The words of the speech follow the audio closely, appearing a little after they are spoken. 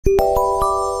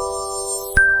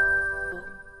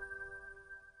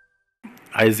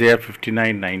Isaiah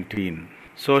 59:19.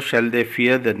 So shall they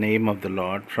fear the name of the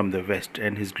Lord from the west,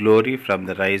 and his glory from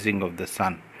the rising of the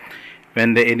sun.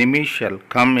 When the enemy shall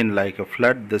come in like a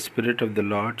flood, the Spirit of the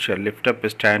Lord shall lift up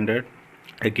a standard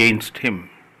against him.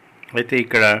 అయితే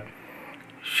ఇక్కడ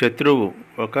శత్రువు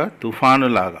ఒక తుఫాను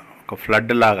లాగా, ఒక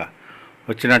flood లాగా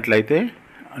వచ్చినట్లయితే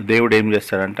దేవుడు ఏం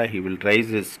చేస్తాడంట, he will rise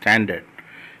his standard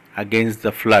against the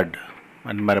flood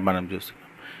అని మరి మనం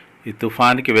చూస్తున్నాం. ఈ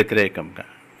తుఫాన్కి వ్యతిరేకంగా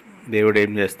దేవుడు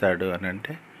ఏం చేస్తాడు అని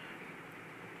అంటే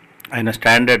ఆయన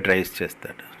స్టాండర్డ్ రైజ్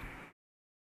చేస్తాడు.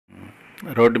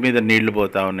 రోడ్డు మీద నీళ్లు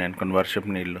పోతూ ఉన్నాయి అనుకోండి,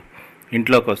 వర్షపు నీళ్ళు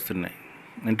ఇంట్లోకి వస్తున్నాయి.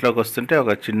 ఇంట్లోకి వస్తుంటే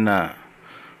ఒక చిన్న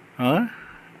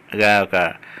ఒక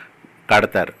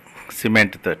కడతారు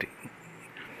సిమెంట్ తోటి.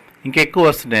 ఇంకెక్కువ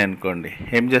వస్తున్నాయి అనుకోండి,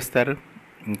 ఏం చేస్తారు,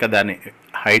 ఇంకా దాని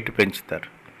హైట్ పెంచుతారు.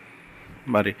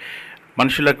 మరి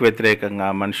మనుషులకు వ్యతిరేకంగా,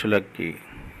 మనుషులకి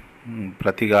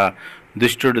ప్రతిగా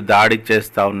దుష్టుడు దాడి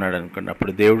చేస్తూ ఉన్నాడు అనుకోండి,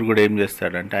 అప్పుడు దేవుడు కూడా ఏం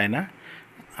చేస్తాడంటే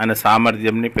ఆయన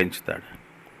సామర్థ్యంని పెంచుతాడు.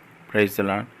 Praise the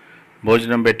lord.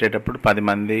 భోజనం పెట్టేటప్పుడు 10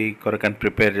 మంది కొరకని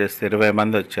ప్రిపేర్ చేస్తే 20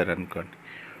 మంది వచ్చారనుకోండి,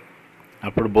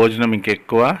 అప్పుడు భోజనం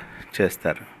ఇంకెక్కువ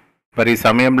చేస్తారు. మరి ఈ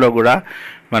సమయంలో కూడా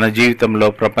మన జీవితంలో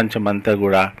ప్రపంచం అంతా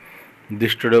కూడా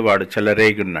దుష్టుడు వాడు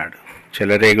చెలరేగున్నాడు.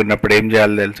 చెలరేగున్నప్పుడు ఏం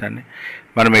చేయాలి తెలుసా అండి,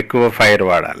 మనం ఎక్కువ ఫైర్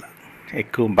వాడాలి,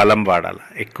 ఎక్కువ బలం వాడాలి,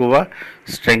 ఎక్కువ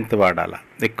స్ట్రెంగ్త్ వాడాలి,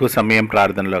 ఎక్కువ సమయం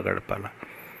ప్రార్థనలో గడపాలి,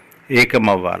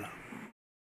 ఏకమవ్వాలి.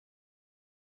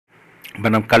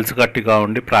 మనం కలిసికట్టుగా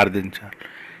ఉండి ప్రార్థించాలి.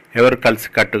 ఎవరు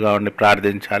కలిసికట్టుగా ఉండి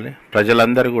ప్రార్థించాలి?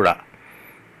 ప్రజలందరూ కూడా.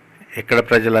 ఎక్కడ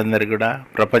ప్రజలందరూ కూడా?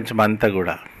 ప్రపంచం అంతా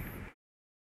కూడా.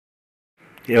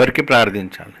 ఎవరికి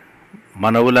ప్రార్థించాలి?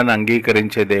 మనవులను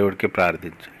అంగీకరించే దేవుడికి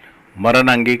ప్రార్థించాలి.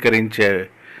 మొరను అంగీకరించే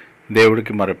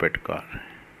దేవుడికి మొరపెట్టుకోవాలి.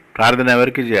 ప్రార్థన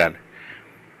ఎవరికి చేయాలి?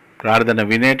 ప్రార్థన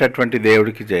వినేటటువంటి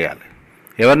దేవుడికి చేయాలి.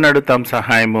 ఎవరిని అడుగుతాం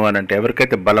సహాయము అని అంటే,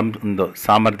 ఎవరికైతే బలం ఉందో,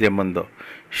 సామర్థ్యం ఉందో,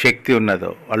 శక్తి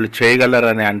ఉన్నదో, వాళ్ళు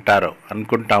చేయగలరని అంటారో,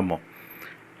 అనుకుంటామో,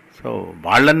 సో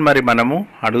వాళ్ళని మరి మనము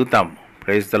అడుగుతాము.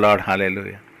 ప్రైజ్ ద లార్డ్,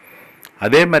 హల్లెలూయా.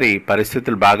 అదే మరి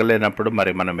పరిస్థితులు బాగలేనప్పుడు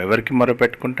మరి మనం ఎవరికి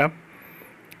మొరపెట్టుకుంటాం?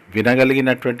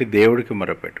 వినగలిగినటువంటి దేవుడికి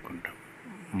మొరపెట్టుకుంటాం.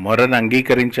 మొరను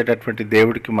అంగీకరించేటటువంటి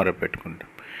దేవుడికి మొరపెట్టుకుంటాం.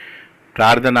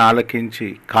 ప్రార్థన ఆలకించి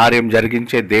కార్యం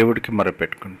జరిగించే దేవుడికి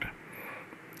మొరపెట్టుకుంటాం.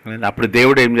 అప్పుడు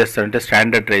దేవుడు ఏం చేస్తాడంటే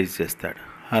స్టాండర్డ్ రైజ్ చేస్తాడు.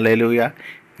 హల్లెలూయా.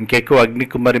 ఇంకెక్కువ అగ్ని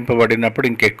కుమ్మరింపబడినప్పుడు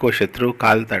ఇంకెక్కువ శత్రువు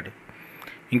కాలుతాడు,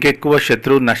 ఇంకెక్కువ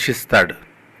శత్రువు నశిస్తాడు.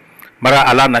 మరి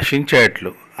అలా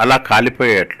నశించేట్లు, అలా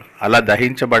కాలిపోయేట్లు, అలా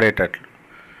దహించబడేటట్లు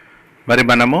మరి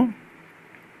మనము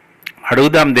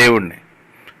అడుగుదాం దేవుణ్ణి.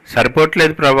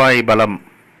 సరిపోవట్లేదు ప్రభా ఈ బలం,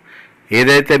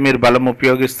 ఏదైతే మీరు బలం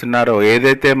ఉపయోగిస్తున్నారో,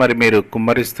 ఏదైతే మరి మీరు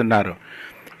కుమ్మరిస్తున్నారో,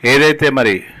 ఏదైతే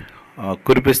మరి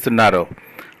కురిపిస్తున్నారో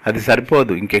అది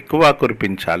సరిపోదు, ఇంకెక్కువ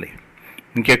కురిపించాలి,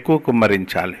 ఇంకెక్కువ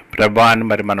కుమ్మరించాలి ప్రభా అని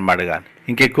మరి మనం అడగాలి.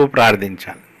 ఇంకెక్కువ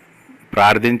ప్రార్థించాలి.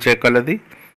 ప్రార్థించే కొలది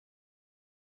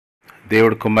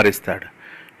దేవుడు కుమ్మరిస్తాడు.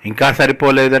 ఇంకా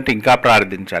సరిపోలేదంటే ఇంకా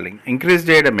ప్రార్థించాలి, ఇంక్రీజ్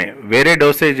చేయడమే, వేరే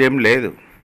డోసేజ్ ఏం లేదు.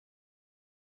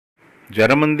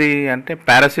 జ్వరం ఉంది అంటే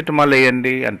పారాసిటమాల్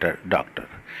వేయండి అంటాడు డాక్టర్.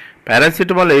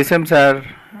 పారాసిటమాల్ వేసాం సార్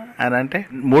అని అంటే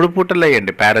 3 పూటలు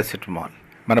వేయండి పారాసిటమాల్.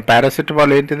 మన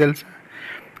పారాసిటమాల్ ఏంటి తెలుసా?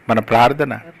 మన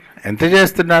ప్రార్థన. ఎంత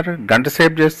చేస్తున్నారు? గంట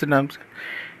సేపు చేస్తున్నాం సార్.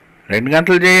 2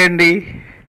 గంటలు చేయండి.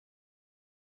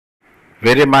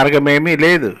 వేరే మార్గం ఏమీ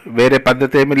లేదు, వేరే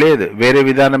పద్ధతి ఏమీ లేదు, వేరే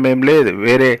విధానం ఏం లేదు,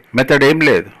 వేరే మెథడ్ ఏం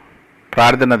లేదు,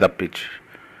 ప్రార్థన తప్పించి.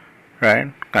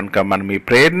 రైట్? కనుక మనం ఈ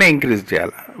ప్రేయర్నే ఇంక్రీజ్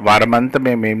చేయాలి. వారమంతా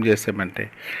మేము ఏం చేసామంటే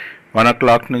 1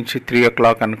 o'clock నుంచి 3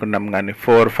 o'clock అనుకున్నాం, కానీ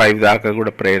 4, 5 దాకా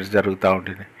కూడా ప్రేయర్స్ జరుగుతూ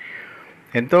ఉంటుంది.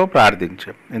 ఎంతో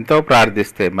ప్రార్థించాం. ఎంతో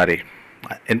ప్రార్థిస్తే మరి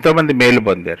ఎంతోమంది మేలు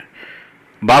పొందారు.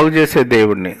 బాగు చేసే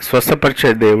దేవుడిని, స్వస్థపరిచే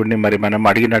దేవుడిని మరి మనం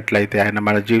అడిగినట్లయితే ఆయన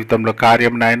మన జీవితంలో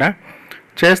కార్యం ఆయన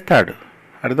చేస్తాడు.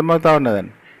 అర్థమవుతా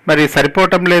ఉన్నదండి. మరి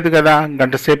సరిపోవటం లేదు కదా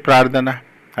గంట సేపు ప్రార్థన.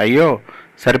 అయ్యో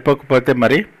సరిపోకపోతే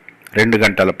మరి 2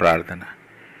 గంటల ప్రార్థన,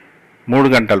 3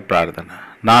 గంటల ప్రార్థన,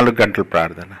 4 గంటల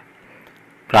ప్రార్థన.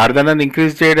 ప్రార్థనను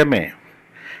ఇంక్రీజ్ చేయడమే.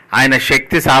 ఆయన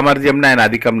శక్తి సామర్థ్యంని ఆయన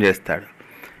అధికం చేస్తాడు.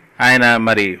 ఆయన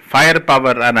మరి ఫైర్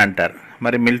పవర్ అని అంటారు,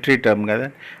 మరి మిలిటరీ టర్మ్ కదా.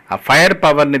 ఆ ఫైర్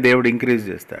పవర్ని దేవుడు ఇంక్రీజ్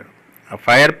చేస్తాడు. ఆ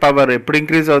ఫైర్ పవర్ ఎప్పుడు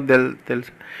ఇంక్రీజ్ అవుతుంది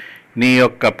తెలుసు? నీ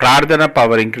యొక్క ప్రార్థన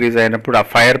పవర్ ఇంక్రీజ్ అయినప్పుడు ఆ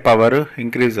ఫైర్ పవర్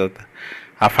ఇంక్రీజ్ అవుతుంది.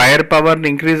 ఆ ఫైర్ పవర్ని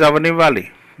ఇంక్రీజ్ అవ్వనివ్వాలి.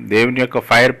 దేవుని యొక్క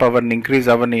ఫైర్ పవర్ని ఇంక్రీజ్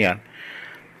అవ్వనివ్వాలి.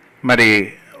 మరి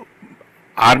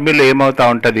ఆర్మీలో ఏమవుతూ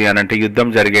ఉంటుంది అని అంటే, యుద్ధం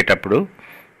జరిగేటప్పుడు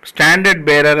స్టాండర్డ్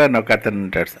బేరర్ అని ఒక అతను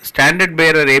ఉంటాడు. స్టాండర్డ్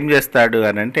బేరర్ ఏం చేస్తాడు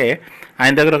అని అంటే,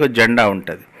 ఆయన దగ్గర ఒక జెండా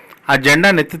ఉంటుంది. ఆ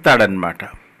జెండాను ఎత్తుతాడనమాట.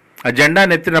 ఆ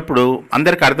జెండాను ఎత్తినప్పుడు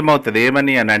అందరికి అర్థమవుతుంది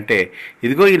ఏమని అని అంటే,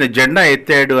 ఇదిగో ఈయన జెండా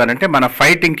ఎత్తాడు అని అంటే మన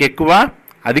ఫైట్ ఇంకెక్కువ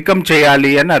అధికం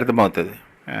చేయాలి అని అర్థమవుతుంది.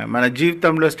 మన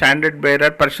జీవితంలో స్టాండర్డ్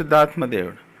బేరర్ పరిశుద్ధాత్మ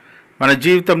దేవుడు, మన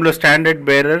జీవితంలో స్టాండర్డ్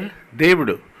బేరర్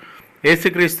దేవుడు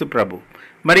యేసుక్రీస్తు ప్రభు.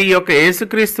 మరి ఈ యొక్క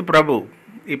యేసుక్రీస్తు ప్రభు,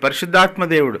 ఈ పరిశుద్ధాత్మ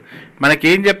దేవుడు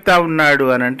మనకేం చెప్తా ఉన్నాడు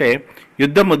అని అంటే,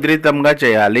 యుద్ధం ఉధృతంగా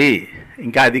చేయాలి,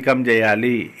 ఇంకా అధికం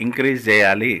చేయాలి, ఇంక్రీజ్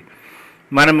చేయాలి.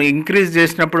 మనం ఇంక్రీజ్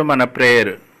చేసినప్పుడు మన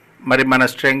ప్రేయర్, మరి మన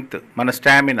స్ట్రెంగ్త్, మన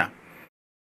స్టామినా,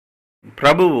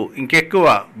 ప్రభువు ఇంకెక్కువ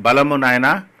బలము నాయన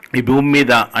ఈ భూమి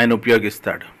మీద ఆయన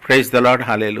ఉపయోగిస్తాడు. ప్రైజ్ ద లార్డ్,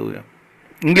 హల్లెలూయా.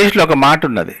 ఇంగ్లీష్లో ఒక మాట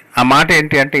ఉన్నది, ఆ మాట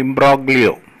ఏంటి అంటే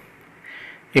ఇంబ్రాగ్లియో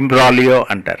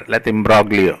అంటారు, లేకపోతే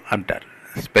ఇంబ్రాగ్లియో అంటారు.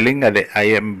 స్పెల్లింగ్ అదే,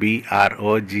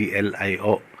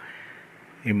 IMBROGLIO,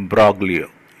 ఇంబ్రాగ్లియో,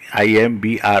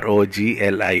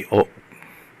 IMBROGLIO.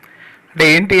 అంటే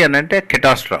ఏంటి అని అంటే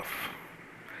కెటాస్ట్రాఫ్,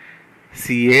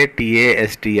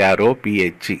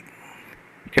 CATASTROPHE.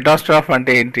 కెటాస్ట్రాఫ్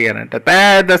అంటే ఏంటి అని అంటే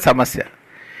పెద్ద సమస్య.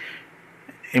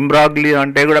 ఇంబ్రాగ్లియో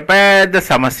అంటే కూడా పెద్ద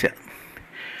సమస్య.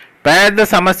 పెద్ద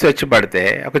సమస్య వచ్చి పడితే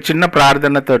ఒక చిన్న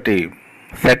ప్రార్థనతోటి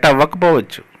సెట్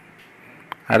అవ్వకపోవచ్చు.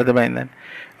 అర్థమైందని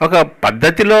ఒక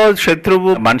పద్ధతిలో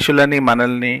శత్రువు మనుషులని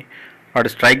మనల్ని వాడు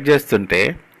స్ట్రైక్ చేస్తుంటే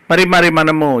మరి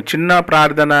మనము చిన్న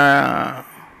ప్రార్థన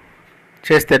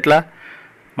చేస్తే ఎట్లా?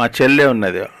 మా చెల్లె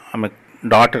ఉన్నది, ఆమె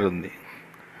డాటర్ ఉంది,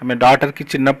 ఆమె డాటర్కి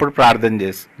చిన్నప్పుడు ప్రార్థన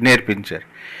నేర్పించారు.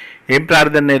 ఏం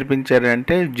ప్రార్థన నేర్పించారు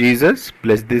అంటే, Jesus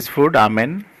bless this food,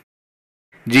 amen.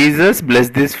 Jesus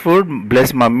bless this food,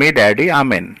 bless mummy daddy,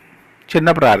 amen. చిన్న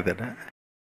ప్రార్థన.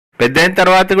 పెద్ద అయిన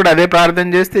తర్వాత కూడా అదే ప్రార్థన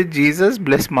చేస్తే Jesus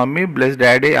bless mummy, bless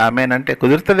daddy, amen అంటే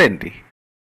కుదురుతుందేంటి?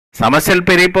 సమస్యలు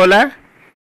పెరిగిపోలా?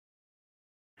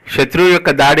 శత్రువు యొక్క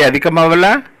దాడి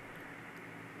అధికమవ్వలా?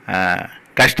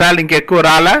 కష్టాలు ఇంకెక్కువ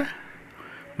రాలా?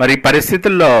 మరి ఈ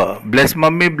పరిస్థితుల్లో bless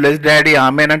mummy, bless daddy,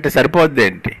 amen అంటే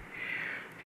సరిపోద్దేంటి?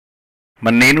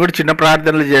 మరి నేను కూడా చిన్న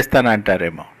ప్రార్థనలు చేస్తాను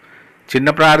అంటారేమో. చిన్న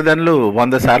ప్రార్థనలు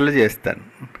 100 సార్లు చేస్తాను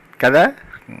కదా.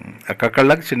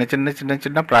 ఒక్కొక్కళ్ళకి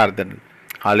చిన్న ప్రార్థనలు.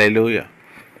 హల్లెలూయా.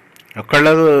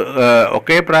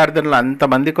 ఒకే ప్రార్థనలు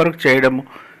అంతమంది కొరకు చేయడము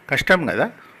కష్టం కదా.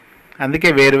 అందుకే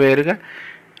వేరువేరుగా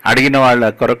అడిగిన వాళ్ళ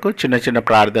కొరకు చిన్న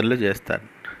ప్రార్థనలు చేస్తాను.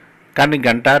 కానీ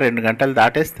 1-2 గంటలు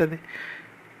దాటేస్తుంది.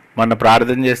 మొన్న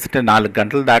ప్రార్థన చేస్తుంటే 4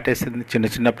 గంటలు దాటేసింది.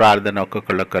 చిన్న ప్రార్థన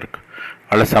ఒక్కొక్కళ్ళ కొరకు,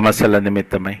 వాళ్ళ సమస్యల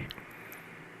నిమిత్తమై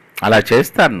అలా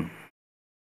చేస్తాను.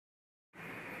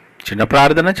 చిన్న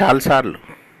ప్రార్థన చాలాసార్లు.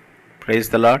 Praise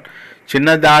the lord. చిన్న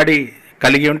దాడి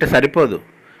కలిగి ఉంటే సరిపోదు,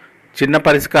 చిన్న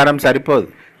పరిష్కారం సరిపోదు.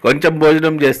 కొంచెం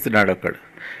భోజనం చేస్తున్నాడు ఒకడు,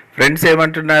 ఫ్రెండ్స్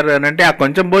ఏమంటున్నారు అని అంటే, ఆ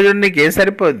కొంచెం భోజనం నీకు ఏం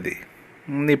సరిపోద్ది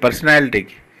నీ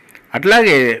పర్సనాలిటీకి?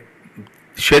 అట్లాగే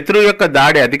శత్రువు యొక్క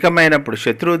దాడి అధికమైనప్పుడు,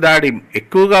 శత్రువు దాడి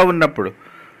ఎక్కువగా ఉన్నప్పుడు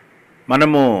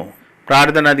మనము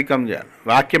ప్రార్థన అధికం చేయాలి,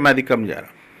 వాక్యం అధికం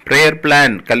చేయాలి, ప్రేయర్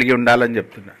ప్లాన్ కలిగి ఉండాలని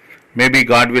చెప్తున్నాను. Maybe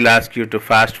God will ask you to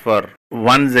fast for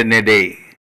once in a day,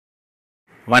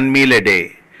 1 meal a day,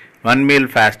 1 meal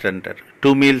fast అంటారు,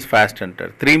 2 meals ఫాస్ట్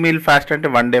అంటారు, 3 meal ఫాస్ట్ అంటే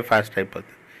 1 day ఫాస్ట్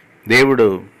అయిపోతుంది. దేవుడు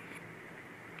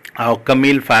ఆ ఒక్క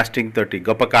మీల్ ఫాస్టింగ్ తోటి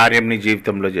గొప్ప కార్యం నీ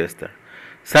జీవితంలో చేస్తాడు.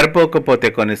 సరిపోకపోతే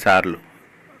కొన్నిసార్లు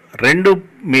 2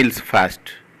 meals ఫాస్ట్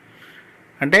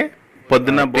అంటే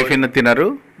పొద్దున టిఫిన్ తినరు,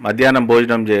 మధ్యాహ్నం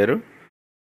భోజనం చేయరు,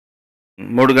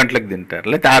 3 గంటలకు తింటారు,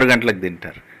 లేకపోతే 6 గంటలకు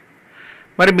తింటారు.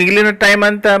 మరి మిగిలిన టైం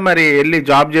అంతా మరి వెళ్ళి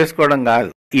జాబ్ చేసుకోవడం కాదు,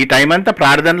 ఈ టైం అంతా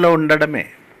ప్రార్థనలో ఉండడమే.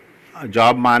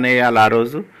 జాబ్ మానేయాలి ఆ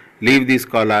రోజు, లీవ్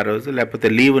తీసుకోవాలి ఆ రోజు, లేకపోతే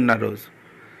లీవ్ ఉన్న రోజు,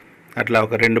 అట్లా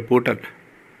ఒక 2 పూటలు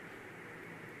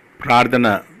ప్రార్థన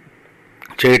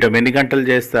చేయటం. ఎన్ని గంటలు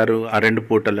చేస్తారు ఆ 2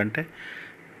 పూటలు అంటే?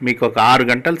 మీకు ఒక 6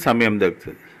 గంటల సమయం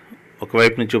దొరుకుతుంది.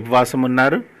 ఒకవైపు నుంచి ఉపవాసం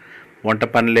ఉన్నారు, వంట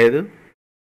పని లేదు,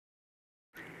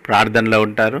 ప్రార్థనలో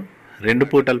ఉంటారు, 2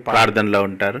 పూటలు ప్రార్థనలో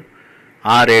ఉంటారు,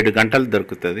 6-7 గంటలు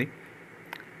దొరుకుతుంది.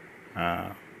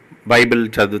 బైబిల్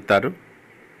చదువుతారు,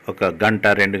 ఒక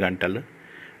 1-2 గంటలు,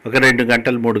 ఒక 2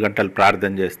 గంటలు 3 గంటలు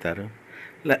ప్రార్థన చేస్తారు,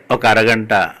 ఒక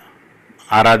అరగంట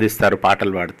ఆరాధిస్తారు,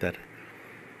 పాటలు పాడతారు.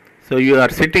 So you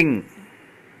are sitting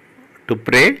to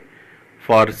pray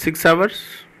far 6 hours.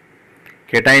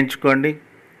 కేటాయించుకోండి.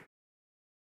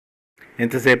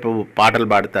 ఎంతసేపు పాటలు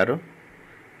పాడతారు,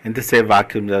 ఎంతసేపు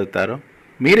వాక్యం చదువుతారో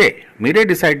మీరే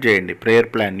డిసైడ్ చేయండి. Prayer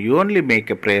plan, you only make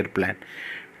a prayer plan.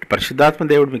 పరిశుద్ధాత్మ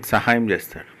దేవుడు మీకు సహాయం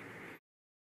చేస్తాడు.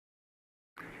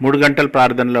 3 గంటలు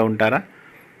ప్రార్థనలో ఉంటారా?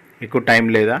 ఎక్కువ టైం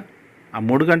లేదా? ఆ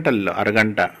 3 గంటల్లో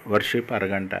అరగంట వర్షిప్,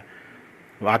 అరగంట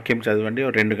వాక్యం చదవండి,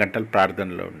 2 గంటలు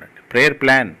ప్రార్థనలో ఉండండి. ప్రేయర్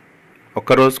ప్లాన్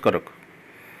ఒక్కరోజు కొరకు,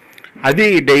 అది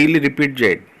డైలీ రిపీట్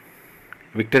చేయండి,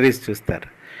 విక్టరీస్ చూస్తారు.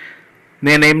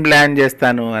 నేనేం ప్లాన్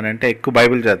చేస్తాను అని అంటే, ఎక్కువ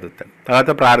బైబిల్ చదువుతాను, తర్వాత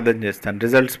ప్రార్థన చేస్తాను,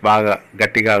 రిజల్ట్స్ బాగా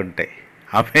గట్టిగా ఉంటాయి.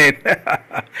 ఆమేన్.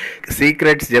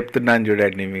 సీక్రెట్స్ చెప్తున్నాను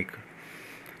చూడండి మీకు.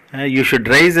 You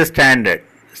should rise a standard.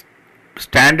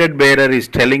 Standard bearer is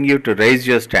telling you to raise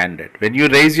your standard. When you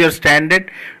raise your standard,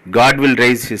 God will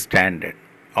raise his standard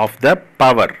of the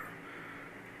power.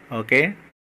 Okay?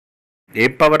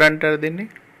 ఏం పవర్ అంటారు దీన్ని?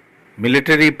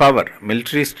 Military power,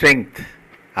 military strength,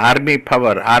 army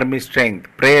power, army strength,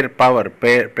 prayer power,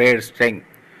 prayer strength.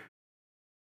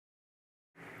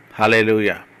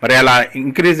 హల్లెలూయా. మరి అలా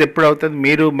increase ఎప్పుడు అవుతుంది?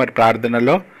 మీరు మరి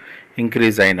ప్రార్థనలో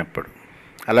ఇంక్రీజ్ అయినప్పుడు.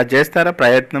 అలా చేస్తారా?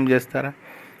 ప్రయత్నం చేస్తారా?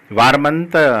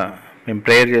 వారమంతా మేము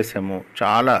ప్రేయర్ చేసాము,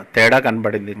 చాలా తేడా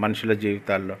కనబడింది మనుషుల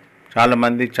జీవితాల్లో.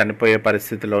 చాలామంది చనిపోయే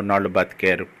పరిస్థితిలో ఉన్నవాళ్ళు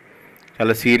బతికారు,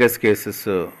 చాలా సీరియస్ కేసెస్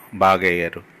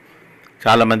బాగయ్యారు,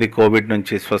 చాలామంది కోవిడ్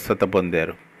నుంచి స్వస్థత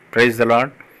పొందారు. Praise the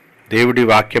lord. దేవుడి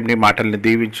వాక్యంని మాటల్ని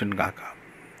దీవించును గాక.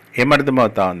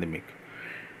 ఏమర్థమవుతా ఉంది మీకు?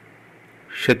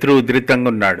 శత్రువు ఉధృతంగా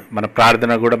ఉన్నాడు, మన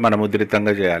ప్రార్థన కూడా మనం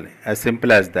ఉధృతంగా చేయాలి. As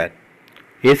simple as that.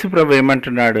 యేసు ప్రభు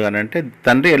ఏమంటున్నాడు అని అంటే,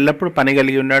 తండ్రి ఎల్లప్పుడూ పని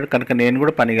కలిగి ఉన్నాడు కనుక నేను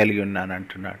కూడా పని కలిగి ఉన్నాను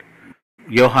అంటున్నాడు.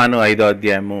 యోహాను 5వ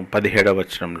అధ్యాయము 17వ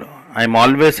వచనంలో, I'm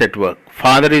always at work,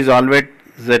 father is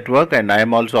always at work and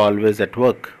I'm also always at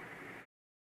work.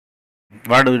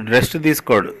 వాడు రెస్ట్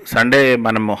తీసుకోడు. సండే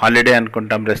మనము హాలిడే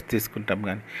అనుకుంటాం, రెస్ట్ తీసుకుంటాం,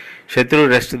 కానీ శత్రువు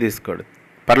రెస్ట్ తీసుకోడు.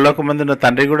 పరలోకమందున్న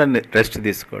తండ్రి కూడా రెస్ట్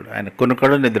తీసుకోడు. ఆయన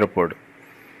కునుకడు, నిద్రపోడు.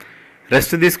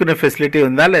 రెస్ట్ తీసుకునే ఫెసిలిటీ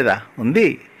ఉందా లేదా? ఉంది.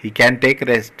 He can take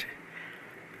rest.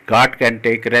 God can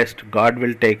take rest. God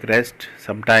will take rest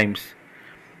sometimes.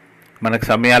 మనకు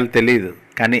సమయాలు తెలియదు,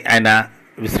 కానీ ఆయన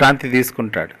విశ్రాంతి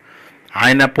తీసుకుంటాడు.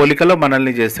 ఆయన పోలికలో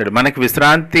మనల్ని చేస్తాడు. మనకి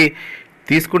విశ్రాంతి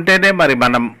తీసుకుంటేనే మరి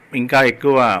మనం ఇంకా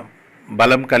ఎక్కువ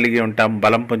బలం కలిగి ఉంటాం,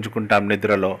 బలం పుంజుకుంటాం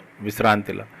నిద్రలో,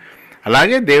 విశ్రాంతిలో.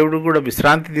 అలాగే దేవుడు కూడా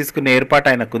విశ్రాంతి తీసుకునే ఏర్పాటు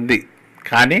ఆయనకుంది,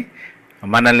 కానీ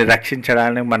మనల్ని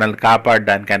రక్షించడానికి, మనల్ని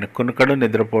కాపాడడానికి ఆయన కునుకడు,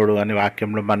 నిద్రపోడు అని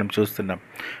వాక్యంలో మనం చూస్తున్నాం.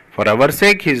 For hour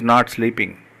sake he's not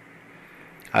sleeping.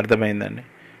 అర్థమైందండి?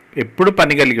 ఎప్పుడు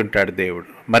పని కలిగి ఉంటాడు దేవుడు.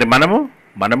 మరి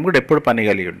మనం కూడా ఎప్పుడు పని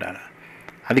కలిగి ఉండాలి.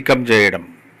 అధికం చేయడం,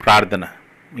 ప్రార్థన.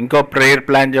 ఇంకో ప్రేయర్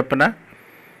ప్లాన్ చెప్పనా?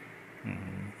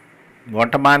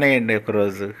 వంట మానేయండి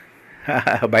ఒకరోజు,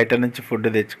 బయట నుంచి ఫుడ్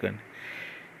తెచ్చుకొని.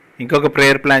 ఇంకొక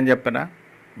ప్రేయర్ ప్లాన్ చెప్పనా?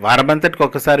 వారమంతటికి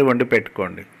ఒకసారి వండి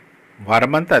పెట్టుకోండి.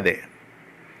 వారమంతా అదే.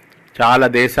 చాలా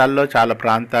దేశాల్లో, చాలా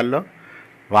ప్రాంతాల్లో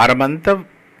వారమంతా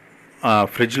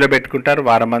ఫ్రిడ్జ్లో పెట్టుకుంటారు,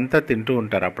 వారమంతా తింటూ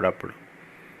ఉంటారు అప్పుడప్పుడు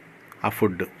ఆ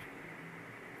ఫుడ్.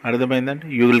 అర్థమైందండి?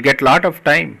 You will get lot of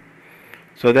time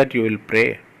so that you will pray.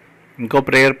 ఇంకో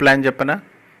ప్రేయర్ ప్లాన్ చెప్పనా?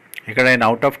 ఎక్కడైనా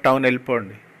అవుట్ ఆఫ్ టౌన్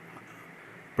వెళ్ళిపోండి.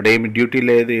 ఇప్పుడు ఏమి డ్యూటీ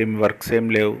లేదు, ఏమి వర్క్స్ ఏం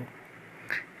లేవు,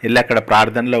 వెళ్ళి అక్కడ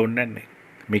ప్రార్థనలో ఉండండి.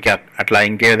 మీకు అట్లా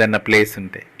ఇంకేదైనా ప్లేస్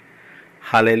ఉంటే.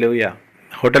 హల్లెలూయా.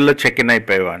 హోటల్లో చెక్ ఇన్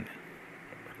అయిపోయేవాడిని.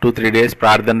 2-3 డేస్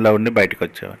ప్రార్థనలో ఉండి బయటకు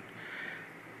వచ్చేవాడిని.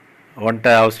 వంట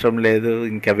అవసరం లేదు,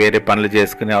 ఇంకా వేరే పనులు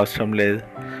చేసుకునే అవసరం లేదు.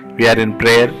 We are in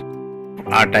prayer.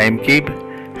 ఆ టైంకి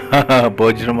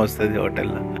భోజనం వస్తుంది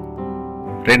హోటల్లో.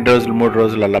 2 రోజులు 3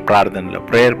 రోజులు అలా ప్రార్థనలో.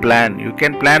 Prayer plan. You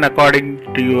can plan according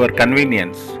to your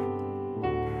convenience.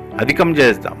 అధికం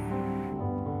చేస్తాం.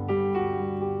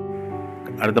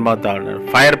 అర్థమవుతా ఉన్నారు?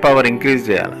 ఫైర్ పవర్ ఇంక్రీజ్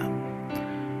చేయాలి,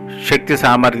 శక్తి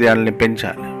సామర్థ్యాలని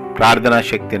పెంచాలి, ప్రార్థనా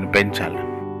శక్తిని పెంచాలి.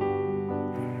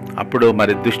 అప్పుడు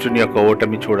మరి దుష్టుని యొక్క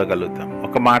ఓటమి చూడగలుగుతాం.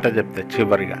 ఒక మాట చెప్తే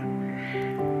చివరిగా,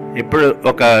 ఇప్పుడు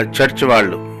ఒక చర్చ్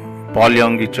వాళ్ళు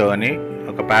పాల్యోంగిచో అని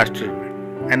ఒక పాస్టర్,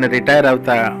 ఆయన రిటైర్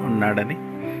అవుతా ఉన్నాడని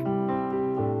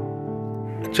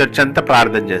చర్చ్ అంతా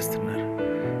ప్రార్థన చేస్తున్నారు.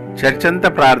 చర్చ్ అంతా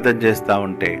ప్రార్థన చేస్తూ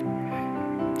ఉంటే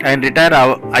ఆయన రిటైర్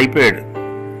అయిపోయాడు,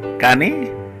 కానీ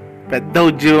పెద్ద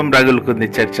ఉద్యమం రగులుకుంది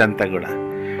చర్చ్ అంతా కూడా.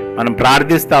 మనం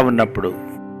ప్రార్థిస్తూ ఉన్నప్పుడు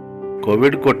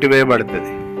కోవిడ్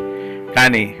కొట్టివేయబడుతుంది,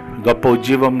 కానీ గొప్ప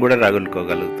ఉద్యమం కూడా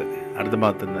రగులుకోగలుగుతుంది.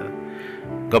 అర్థమవుతుంది?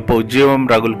 గొప్ప ఉద్యమం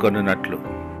రగులుకొనినట్లు,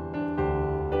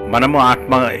 మనము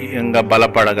ఆత్మీయంగా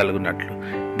బలపడగలిగినట్లు,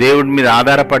 దేవుడి మీద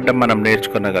ఆధారపడడం మనం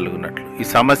నేర్చుకోగలిగినట్లు. ఈ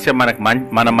సమస్య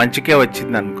మన మంచికే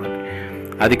వచ్చింది అనుకోని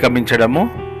అధిగమించడము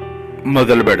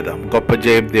మొదలు పెడదాం. గొప్ప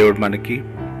జయం దేవుడు మనకి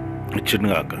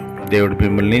ఇచ్చునుగాక. దేవుడు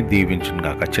మిమ్మల్ని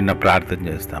దీవించునుగాక. చిన్న ప్రార్థన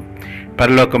చేస్తాం.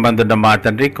 పరలోకమందున్న మా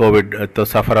తండ్రి, కోవిడ్తో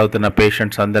సఫర్ అవుతున్న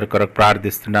పేషెంట్స్ అందరి కొరకు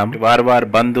ప్రార్థిస్తున్నాం. వారి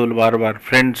బంధువులు, వారి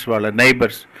ఫ్రెండ్స్, వాళ్ళ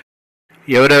నైబర్స్,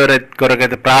 ఎవరెవరి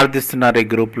కొరకైతే ప్రార్థిస్తున్నారు ఈ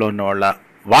గ్రూప్లో ఉన్న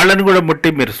వాళ్ళని కూడా ముట్టి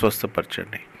మీరు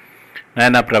స్వస్థపరచండి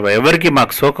నాయనా ప్రభా. ఎవరికి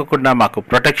మాకు సోకకుండా మాకు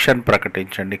ప్రొటెక్షన్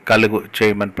ప్రకటించండి, కలుగు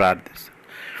చేయమని ప్రార్థిస్తాను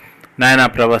నాయనా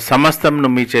ప్రభా. సమస్తంను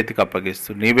మీ చేతికి అప్పగిస్తూ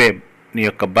నీవే నీ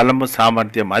యొక్క బలము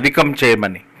సామర్థ్యం అధికం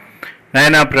చేయమని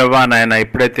నాయనా ప్రభా. నాయన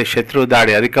ఎప్పుడైతే శత్రువు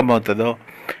దాడి అధికమవుతుందో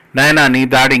నాయనా, నీ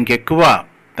దాడి ఇంకెక్కువ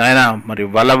నాయనా, మరి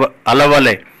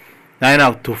అలవలే నాయన,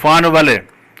 తుఫాను వలె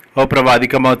ఓ ప్రభా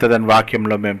అధికమవుతుందని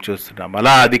వాక్యంలో మేము చూస్తున్నాం.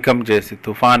 అలా అధికం చేసి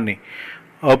తుఫాన్ని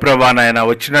ఓ ప్రభా నాయన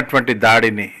వచ్చినటువంటి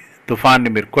దాడిని, తుఫాన్ని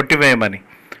మీరు కొట్టివేయమని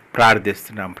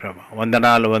ప్రార్థిస్తున్నాం ప్రభా.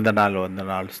 వందనాలు వందనాలు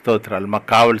వందనాలు, స్తోత్రాలు. మాకు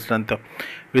కావలసినంత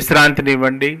విశ్రాంతిని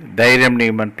ఇవ్వండి, ధైర్యంని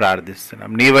ఇవ్వమని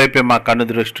ప్రార్థిస్తున్నాం. నీ వైపే మా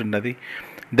కనుదృష్టి ఉన్నది.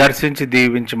 దర్శించి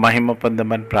దీవించి మహిమ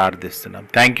పొందమని ప్రార్థిస్తున్నాం.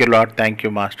 Thank you lord, thank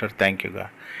you master, thank you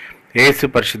God. యేసు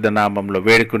పరిశుద్ధ నామంలో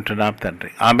వేడుకుంటున్నాం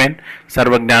తండ్రి, ఆమెన్.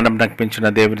 సర్వజ్ఞానం నడిపించిన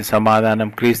దేవుని సమాధానం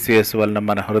క్రీస్తు యేసు వలన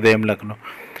మన హృదయములకును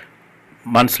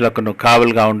మనసులకును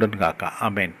కావలుగా ఉండును గాక,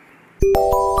 ఆమెన్.